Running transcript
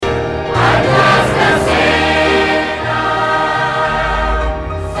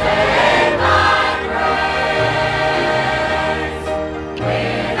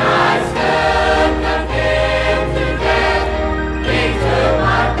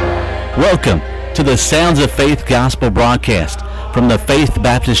Welcome to the Sounds of Faith Gospel broadcast from the Faith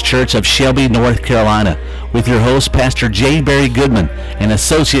Baptist Church of Shelby, North Carolina, with your host, Pastor J. Barry Goodman and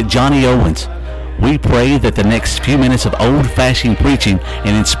Associate Johnny Owens. We pray that the next few minutes of old-fashioned preaching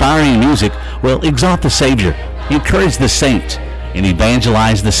and inspiring music will exalt the Savior, encourage the saints, and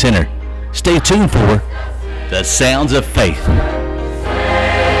evangelize the sinner. Stay tuned for the Sounds of Faith.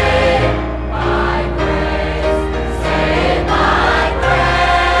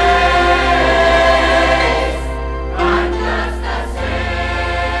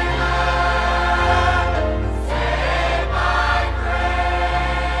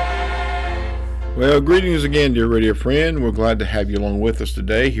 Well, greetings again, dear radio friend. We're glad to have you along with us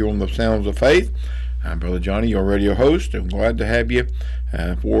today here on the Sounds of Faith. I'm Brother Johnny, your radio host. I'm glad to have you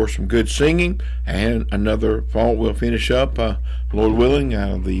for some good singing and another fall. We'll finish up, Lord willing,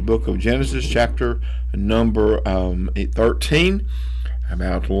 the book of Genesis, chapter number 13,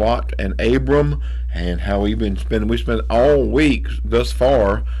 about Lot and Abram and how we spent all week thus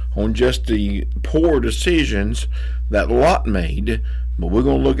far on just the poor decisions that Lot made. But we're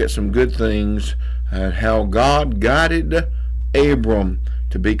going to look at some good things and how God guided Abram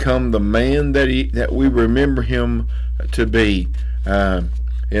to become the man that we remember him to be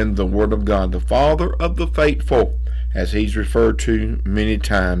in the Word of God, the father of the faithful, as he's referred to many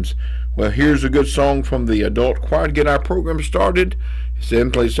times. Well, here's a good song from the adult choir to get our program started. It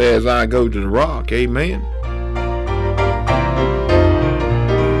simply says, "I go to the rock." Amen.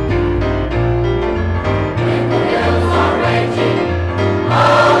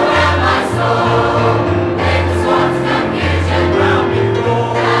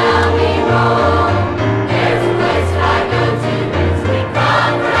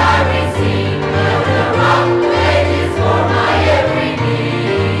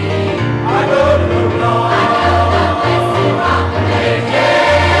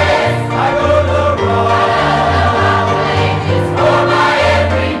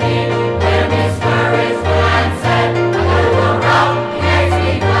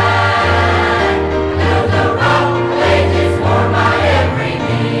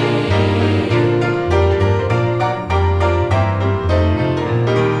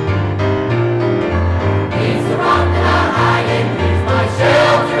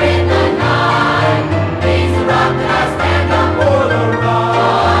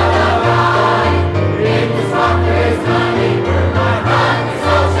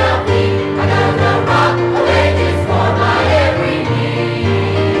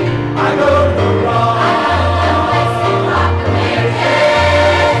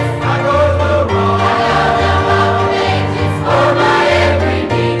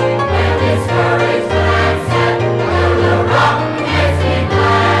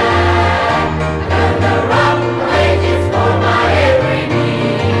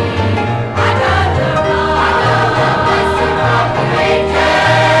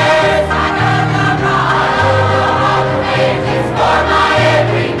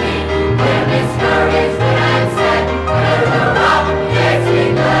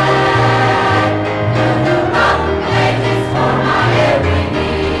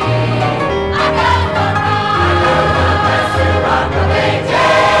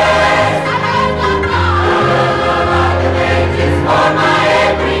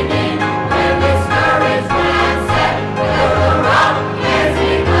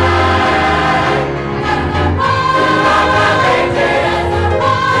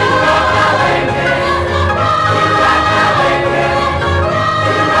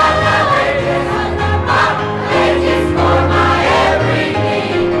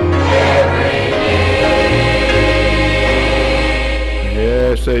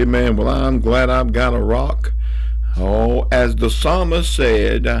 Amen. Well, I'm glad I've got a rock. Oh, as the psalmist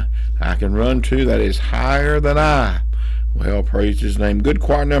said, I can run to that is higher than I. Well, praise his name. Good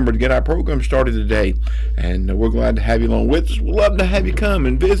choir number to get our program started today. And we're glad to have you along with us. We'd love to have you come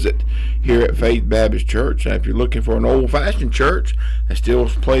and visit here at Faith Baptist Church. If you're looking for an old-fashioned church that still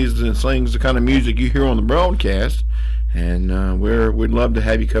plays and sings the kind of music you hear on the broadcast, and we'd love to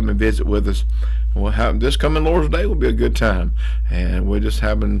have you come and visit with us. We'll have this coming Lord's Day will be a good time, and we're just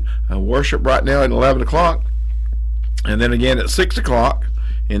having worship right now at 11 o'clock, and then again at 6 o'clock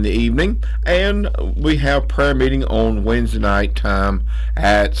in the evening, and we have prayer meeting on Wednesday night time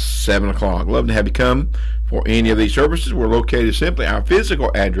at 7 o'clock. Love to have you come for any of these services. We're located simply, our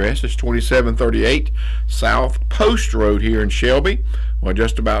physical address is 2738 South Post Road here in Shelby. Well,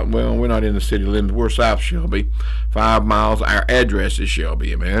 just about, well, we're not in the city limits. We're South Shelby, 5 miles. Our address is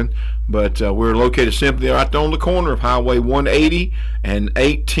Shelby, amen. But we're located simply right there on the corner of Highway 180 and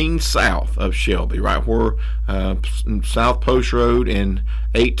 18 south of Shelby, right where South Post Road and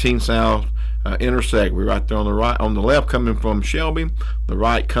 18 South intersect. We're right there on the right, on the left coming from Shelby, the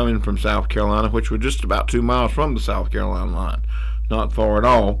right coming from South Carolina, which we're just about 2 miles from the South Carolina line. Not far at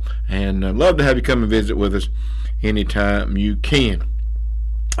all. And I'd love to have you come and visit with us anytime you can.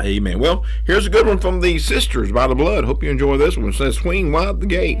 Amen. Well, here's a good one from the Sisters by the Blood. Hope you enjoy this one. It says, swing wide the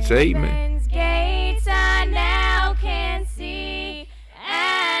gates. Amen. Gates I now can see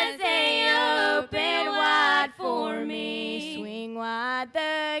as they open wide for me. Swing wide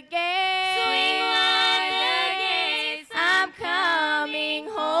the gates. Swing wide the gates. I'm coming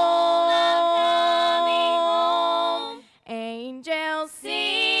home. I'm coming home. Angels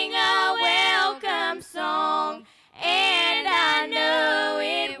sing a welcome song, and I know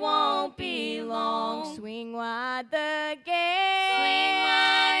it won't be long. Swing wide the gates. Swing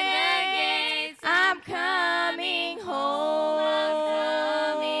wide the gates. I'm coming home. I'm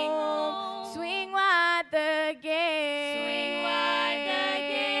coming home. Swing wide the gates. Swing wide the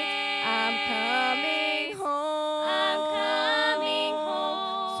gates. I'm coming home. I'm coming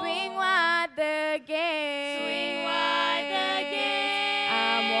home. Swing wide the gates. Swing wide the gates.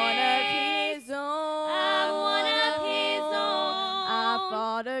 I'm one of His own. I'm one of His own. I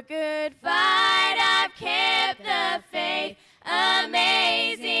fought a good fight. I've kept the faith.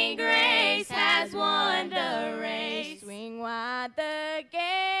 Amazing grace has won the race. Swing wide the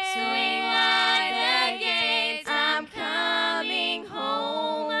gates. Swing wide the gates. I'm coming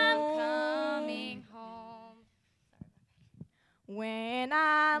home. I'm coming home. When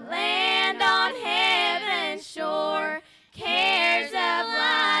I land on heaven's shore, cares of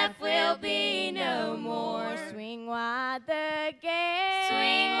life will be no more. Swing wide the gates.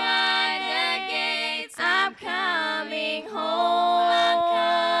 Swing wide the gates. I'm coming home. I'm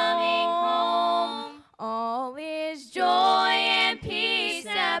coming home. All is joy and peace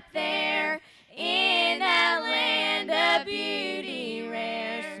up there in that land of beauty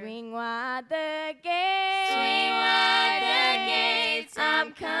rare. Swing wide the gates. Swing wide the gates.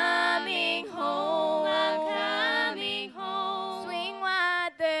 I'm coming home. I'm coming home. Swing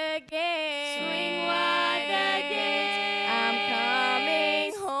wide the gates. Swing wide the gates. I'm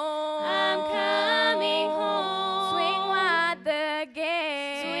coming home. I'm coming home. Swing wide the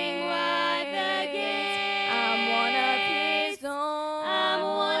gates. Swing wide the gates. I'm one of His own. I'm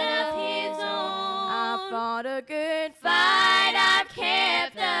one of His own. I fought a good fight. I've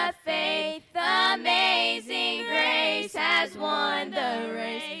kept the faith. Amazing grace has won the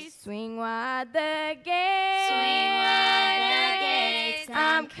race. Swing wide the gates. Swing wide the gates.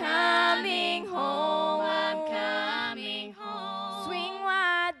 I'm coming home. I'm coming home. Swing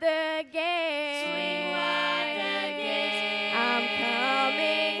wide the gates. Swing wide the gates. I'm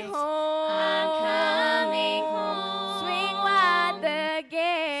coming home. I'm coming home. Swing wide the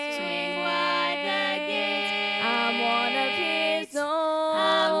gates. Swing wide the gates. I'm one of His own.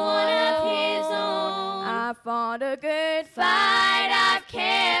 I'm one of His own. I fought a good fight. I've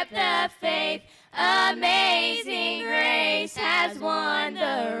kept the faith. Amazing grace has won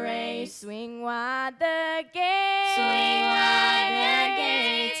the race. Swing wide the gates. Swing wide the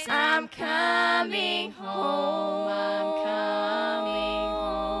gates. I'm coming home. I'm coming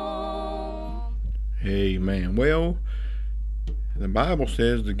home. Amen. Well, the Bible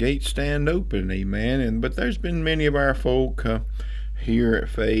says the gates stand open, amen. But there's been many of our folk here at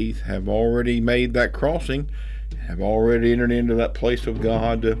Faith have already made that crossing, have already entered into that place of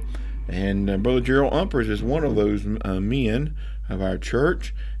God. And Brother Gerald Umpers is one of those men of our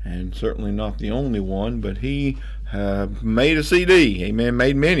church, and certainly not the only one, but he made a CD, amen,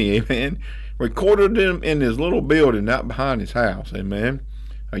 made many, amen, recorded them in his little building out behind his house, amen,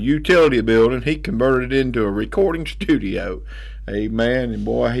 a utility building. He converted it into a recording studio, amen, and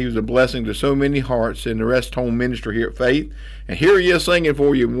boy, he was a blessing to so many hearts in the Rest Home ministry here at Faith. And here he is singing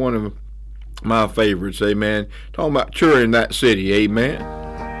for you one of my favorites, amen, talking about touring that city, amen.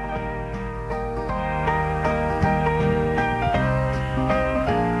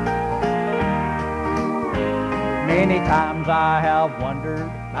 Many times I have wondered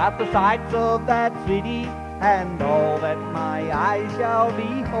at the sights of that city and all that my eyes shall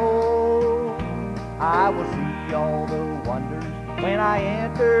behold. I will see all the wonders when I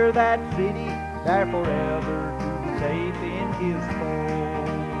enter that city, there forever to be safe in His fold.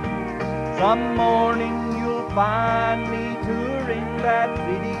 Some morning you'll find me touring that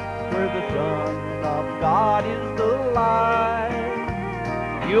city where the Son of God is the light.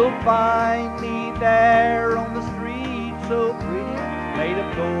 You'll find me there on the street so pretty,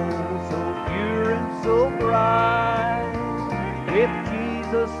 so bright. With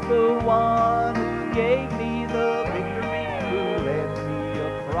Jesus, the one who gave me the victory, who led me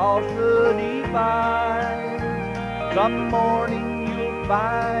across the divide. Some morning you'll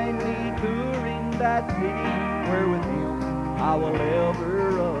find me touring that city, where with him I will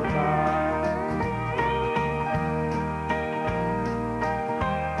ever abide.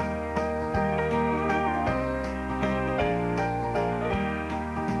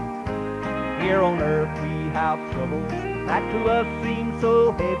 Here on earth we have troubles that to us seem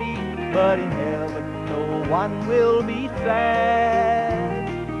so heavy, but in heaven no one will be sad.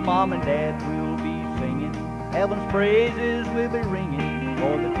 Mom and Dad will be singing, heaven's praises will be ringing,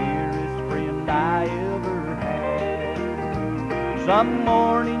 for the dearest friend I ever had. Some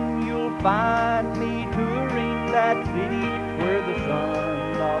morning you'll find me touring that city, where the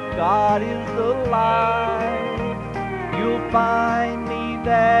Son of God is the light. You'll find me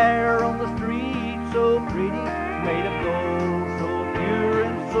there on the street so pretty, made of gold, so pure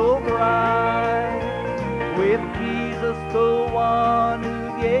and so bright. With Jesus, the one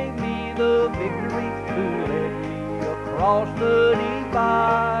who gave me the victory, who led me across the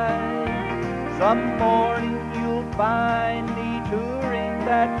divide. Some morning you'll find me touring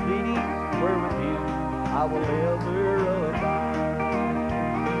that city, where with him I will ever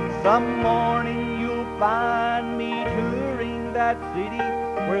abide. Some morning you'll find me touring that city,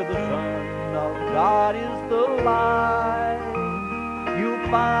 where the Son of God is the light. You'll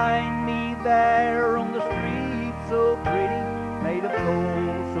find me there on the street so pretty, made of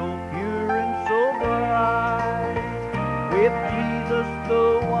gold, so pure and so bright. With Jesus, the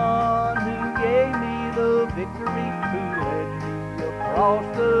one who gave me the victory, who led me across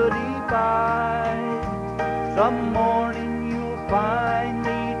the divide. Some morning you'll find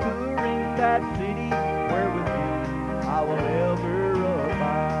me touring that city, where with him I will ever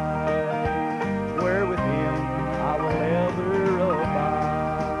abide. Where with him I will ever abide.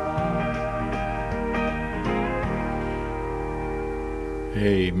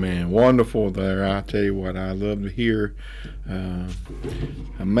 Amen. Wonderful there. I tell you what, I love to hear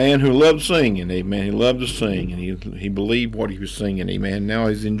a man who loved singing. Amen. He loved to sing, and he believed what he was singing. Amen. Now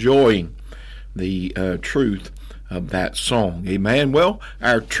he's enjoying the truth of that song. Amen. Well,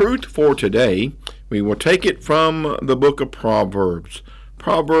 our truth for today, we will take it from the book of Proverbs.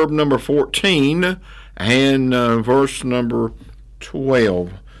 Proverb number 14 and verse number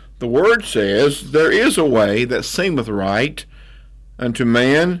 12. The word says, "There is a way that seemeth right unto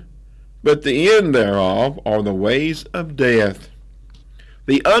man, but the end thereof are the ways of death."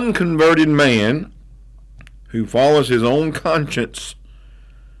 The unconverted man who follows his own conscience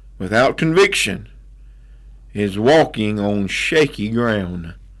without conviction is walking on shaky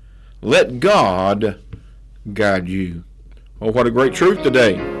ground. Let God guide you. Oh, what a great truth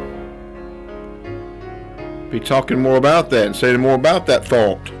today. Be talking more about that and saying more about that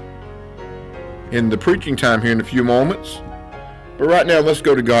thought in the preaching time here in a few moments. But right now, let's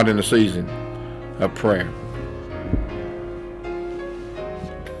go to God in a season of prayer.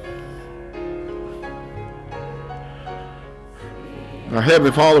 Our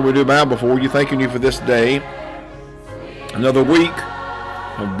Heavenly Father, we do bow before you, thanking you for this day, another week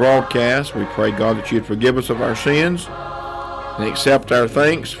of broadcast. We pray, God, that you'd forgive us of our sins and accept our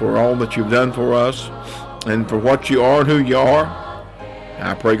thanks for all that you've done for us and for what you are and who you are.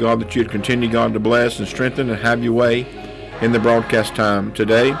 I pray, God, that you'd continue, God, to bless and strengthen and have your way in the broadcast time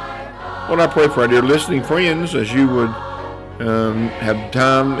today. Lord, I pray for our dear listening friends, as you would have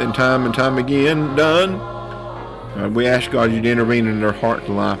time and time again done. We ask, God, you'd intervene in their heart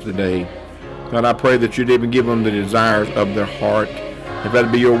and life today. God, I pray that you'd even give them the desires of their heart, if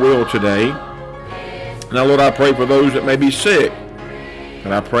that be your will today. Now, Lord, I pray for those that may be sick,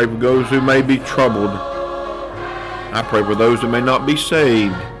 and I pray for those who may be troubled. I pray for those that may not be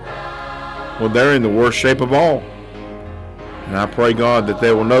saved. Well, they're in the worst shape of all. And I pray, God, that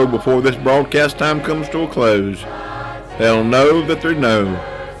they will know before this broadcast time comes to a close, they'll know that they know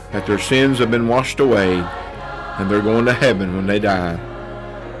that their sins have been washed away, and they're going to heaven when they die.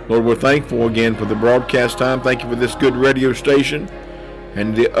 Lord, we're thankful again for the broadcast time. Thank you for this good radio station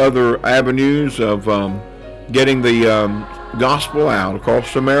and the other avenues of getting the gospel out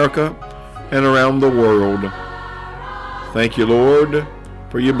across America and around the world. Thank you, Lord,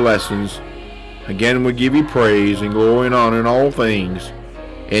 for your blessings. Again, we give you praise and glory and honor in all things.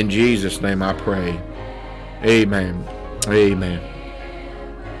 In Jesus' name I pray. Amen. Amen.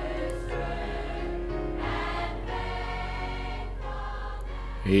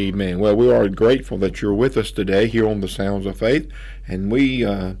 Amen. Well, we are grateful that you're with us today here on the Sounds of Faith, and we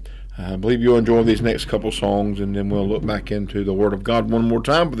I believe you'll enjoy these next couple songs, and then we'll look back into the Word of God one more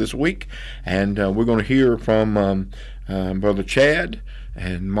time for this week. And we're going to hear from Brother Chad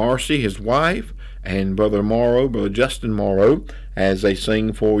and Marcy, his wife, and Brother Justin Morrow, as they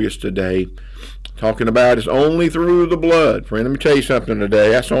sing for us today, talking about it's only through the blood. Friend, let me tell you something today.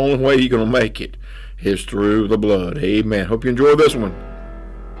 That's the only way you're going to make it, is through the blood. Amen. Hope you enjoy this one.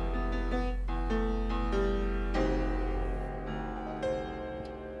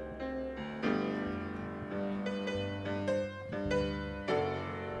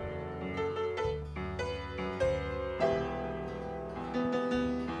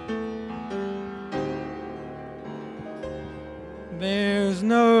 There's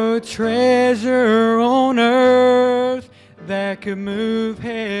no treasure on earth that could move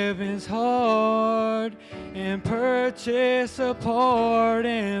heaven's heart and purchase a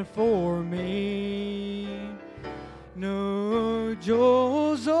pardon for me. No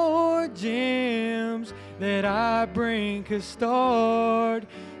jewels or gems that I bring could start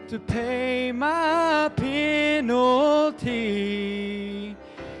to pay my penalty.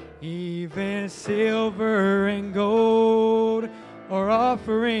 Even silver and gold are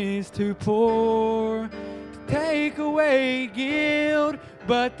offerings too poor to take away guilt,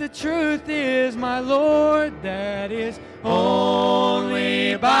 but the truth is, my Lord, that is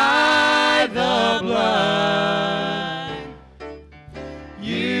only by the blood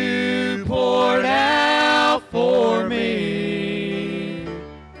you poured out for me.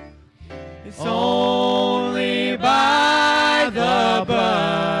 It's only by the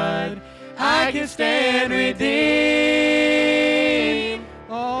blood I can stand redeemed.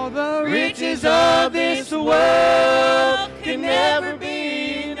 All the riches of this world can never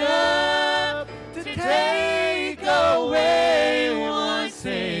be enough to take away one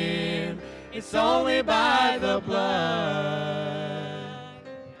sin. It's only by the blood.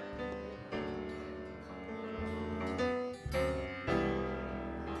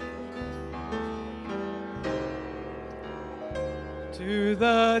 To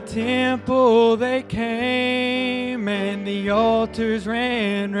the temple they came, and the altars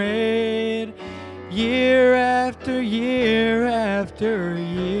ran red, year after year after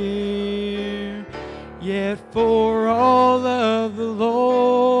year. Yet for all of the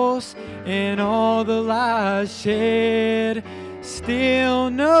loss and all the lies shed, still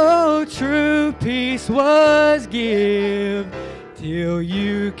no true peace was give, till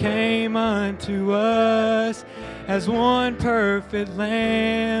you came unto us as one perfect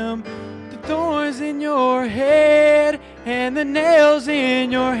lamb. The thorns in your head and the nails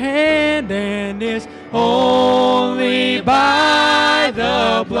in your hand, and it's only by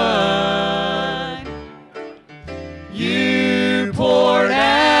the blood you poured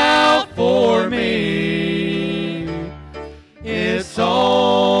out for me. It's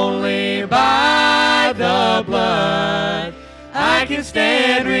only by the blood I can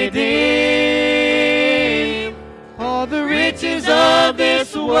stand redeemed. All the riches of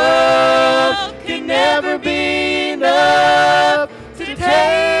this world can never be enough to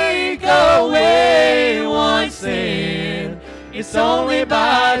take away one sin. It's only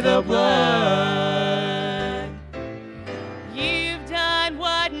by the blood. You've done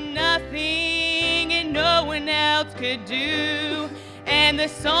what nothing and no one else could do, and the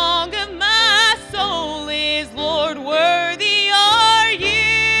song of my soul is, Lord, worthy are you.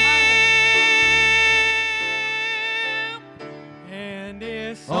 And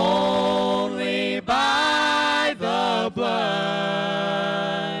it's only by the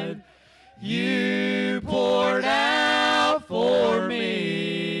blood you poured out for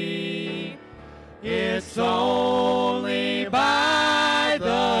me. It's only by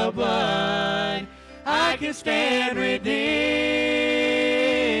the blood I can stand redeemed.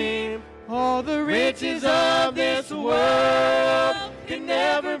 All the riches of this world can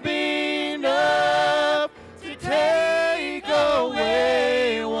never be enough to take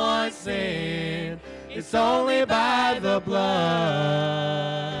away one sin. It's only by the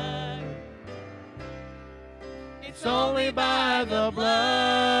blood. It's only by the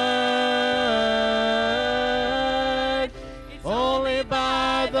blood. It's only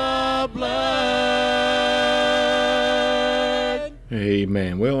by the blood.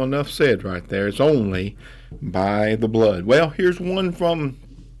 Amen. Well, enough said right there. It's only by the blood. Well, here's one from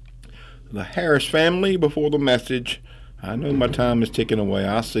the Harris family before the message. I know my time is ticking away.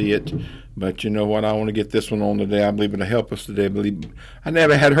 I see it. But you know what? I want to get this one on today. I believe it'll help us today. I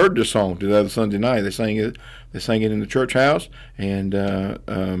never had heard this song the other Sunday night. They sang it in the church house. And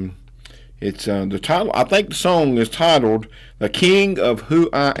it's the title. I think the song is titled "The King of Who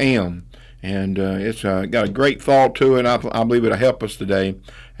I Am." And it's got a great thought to it. I believe it'll help us today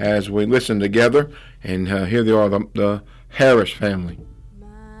as we listen together. And here they are, the Harris family.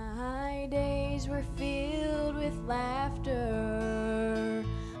 My days were filled with laughter.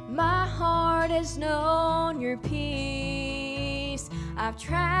 My heart has known your peace. I've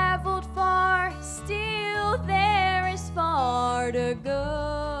traveled far, still there is far to go.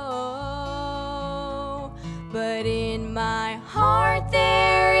 But in my heart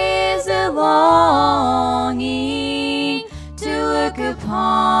there is a longing to look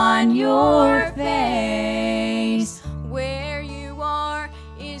upon your face. Where you are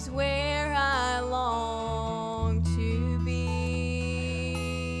is where I long to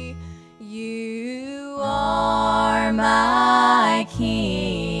be. You are my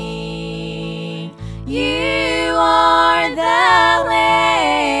King. You are the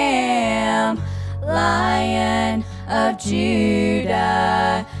Lamb, Lion of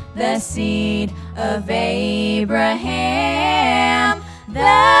Judah, the seed of Abraham,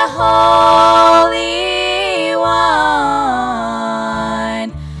 the Holy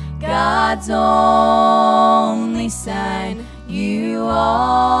One, God's only Son. You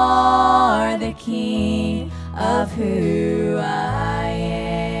are the King of who I am.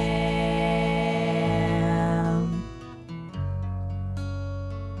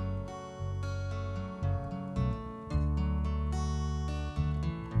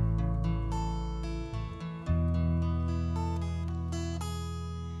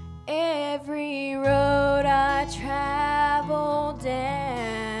 Every road I travel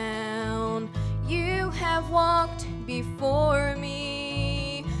down, you have walked before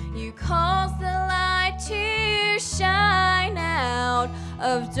me. You cause the light to shine out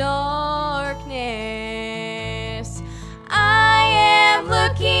of darkness. I am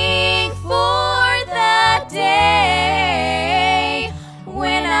looking for the day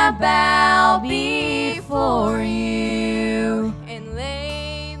when I bow before you and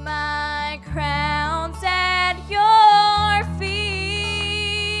lay my crowns at your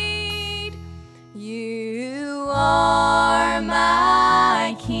feet. You are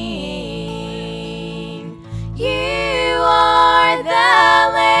my King. You are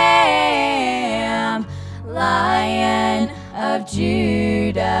the Lamb, Lion of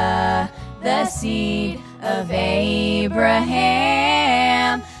Judah, the seed of Abraham,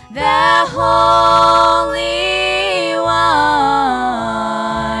 the Holy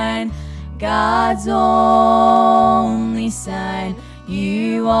One, God's only Son.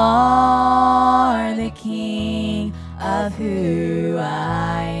 You are the King of who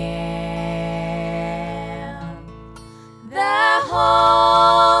I am. The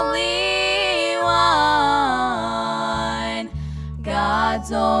Holy One,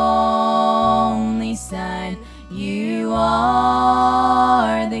 God's only Son. You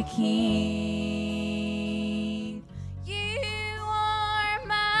are the King. You are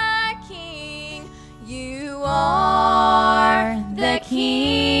my King. You are the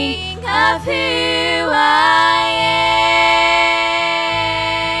King of who I am.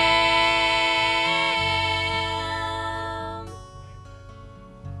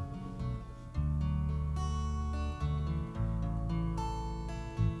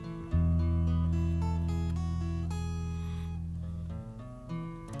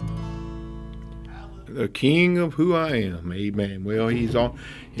 The King of who I am. Amen. Well,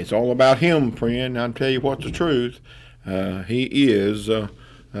 it's all about him, friend. I'll tell you what's the truth. He is the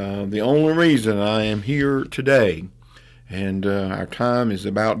only reason I am here today. And our time is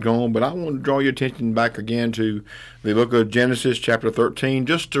about gone, but I want to draw your attention back again to the book of Genesis chapter 13,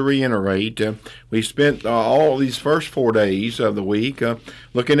 just to reiterate. We spent all these first 4 days of the week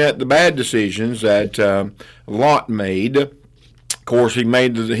looking at the bad decisions that Lot made. Of course, he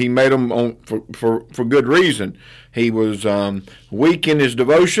made them for good reason. He was weak in his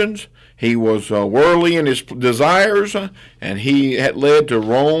devotions. He was worldly in his desires, and he had led to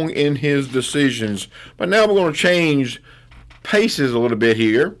wrong in his decisions. But now we're going to change paces a little bit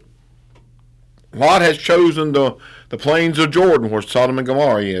here. Lot has chosen the plains of Jordan, where Sodom and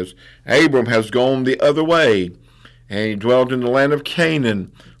Gomorrah is. Abram has gone the other way, and he dwelt in the land of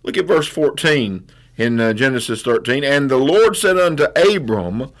Canaan. Look at verse 14 in Genesis 13. And the Lord said unto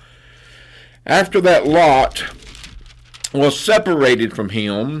Abram, after that Lot was separated from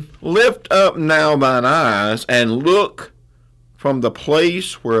him, lift up now thine eyes, and look from the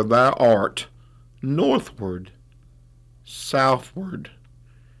place where thou art, northward, southward,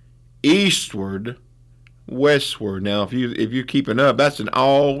 eastward, westward. Now, if you're keeping up, that's in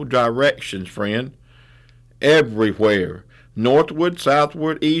all directions, friend. Everywhere. Northward,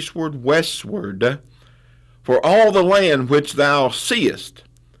 southward, eastward, westward. For all the land which thou seest,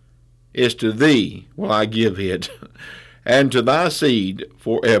 is to thee will I give it, and to thy seed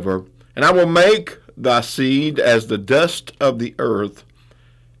forever. And I will make thy seed as the dust of the earth,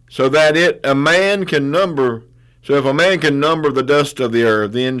 so that if a man can number the dust of the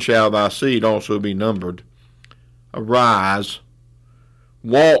earth, then shall thy seed also be numbered. Arise,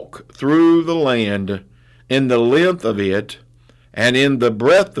 walk through the land in the length of it, and in the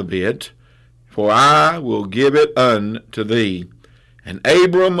breadth of it, for I will give it unto thee. And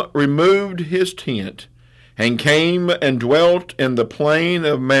Abram removed his tent, and came and dwelt in the plain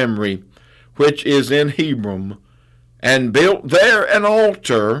of Mamre, which is in Hebron, and built there an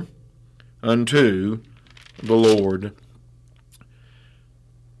altar unto the Lord.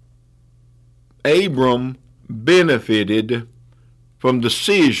 Abram benefited from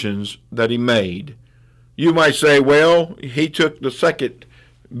decisions that he made. You might say, well, he took the second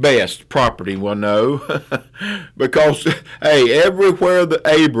best property. Well, no, because, hey, everywhere that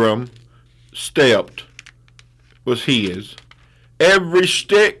Abram stepped was his. Every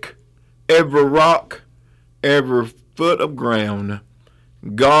stick, every rock, every foot of ground,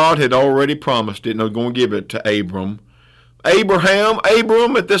 God had already promised it and was going to give it to Abram.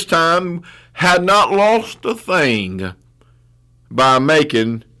 Abram at this time had not lost a thing by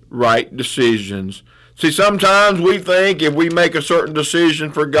making right decisions. See, sometimes we think if we make a certain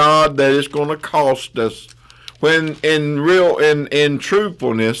decision for God that it's going to cost us, when in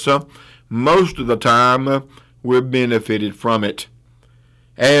truthfulness, most of the time we're benefited from it.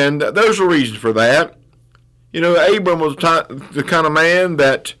 And there's a reason for that. You know, Abram was the kind of man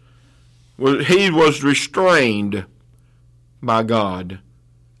that was restrained by God.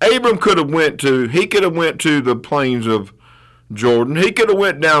 Abram could have went to the plains of Jordan. He could have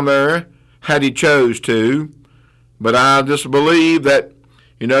went down there had he chose to. But I just believe that,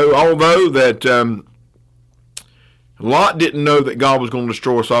 you know, although that Lot didn't know that God was going to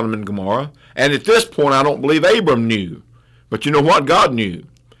destroy Sodom and Gomorrah, and at this point I don't believe Abram knew. But you know what? God knew.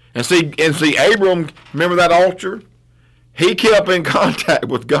 And see, Abram, remember that altar? He kept in contact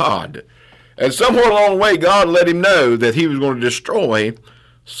with God. And somewhere along the way, God let him know that he was going to destroy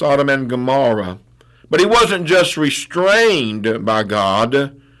Sodom and Gomorrah. But he wasn't just restrained by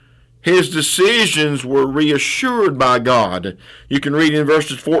God. His decisions were reassured by God. You can read in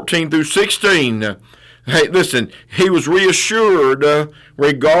verses 14 through 16. Hey, listen, he was reassured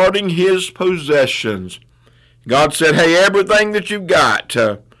regarding his possessions. God said, hey, everything that you've got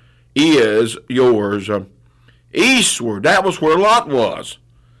is yours. Eastward, that was where Lot was.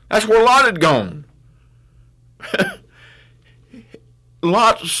 That's where Lot had gone.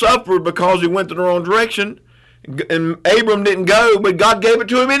 Lot suffered because he went the wrong direction, and Abram didn't go, but God gave it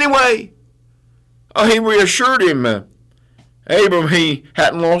to him anyway. Oh, he reassured him. Abram, he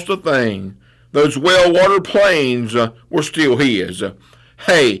hadn't lost a thing. Those well-watered plains were still his.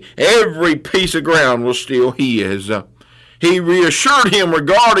 Hey, every piece of ground was still his. He reassured him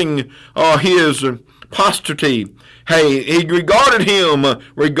regarding his posterity. Hey, he regarded him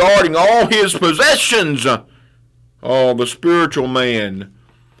regarding all his possessions. Oh, the spiritual man,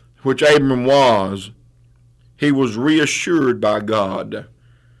 which Abram was, he was reassured by God.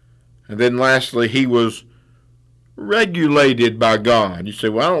 And then lastly, he was regulated by God. You say,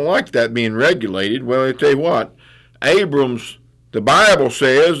 well, I don't like that being regulated. Well, I tell you what, the Bible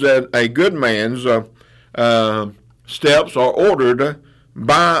says that a good man's steps are ordered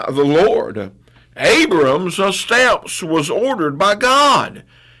by the Lord. Abram's steps was ordered by God.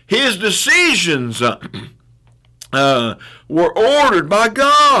 His decisions were ordered by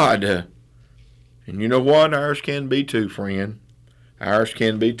God. And you know what? Ours can be too, friend. Ours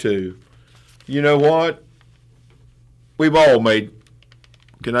can be too. You know what? We've all made,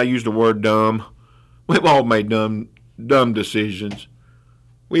 can I use the word dumb? We've all made dumb decisions.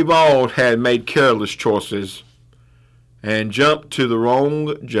 We've all made careless choices and jumped to the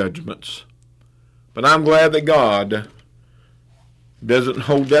wrong judgments. But I'm glad that God doesn't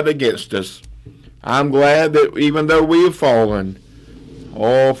hold that against us. I'm glad that even though we have fallen,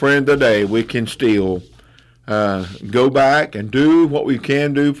 friend, today we can still go back and do what we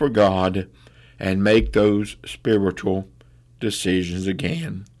can do for God and make those spiritual decisions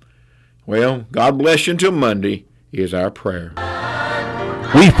again. Well, God bless you until Monday is our prayer.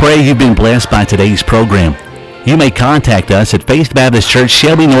 We pray you've been blessed by today's program. You may contact us at Faith Baptist Church,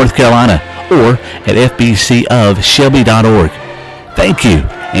 Shelby, North Carolina, or at fbcofshelby.org. Thank you,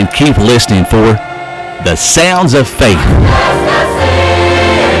 and keep listening for The Sounds of Faith.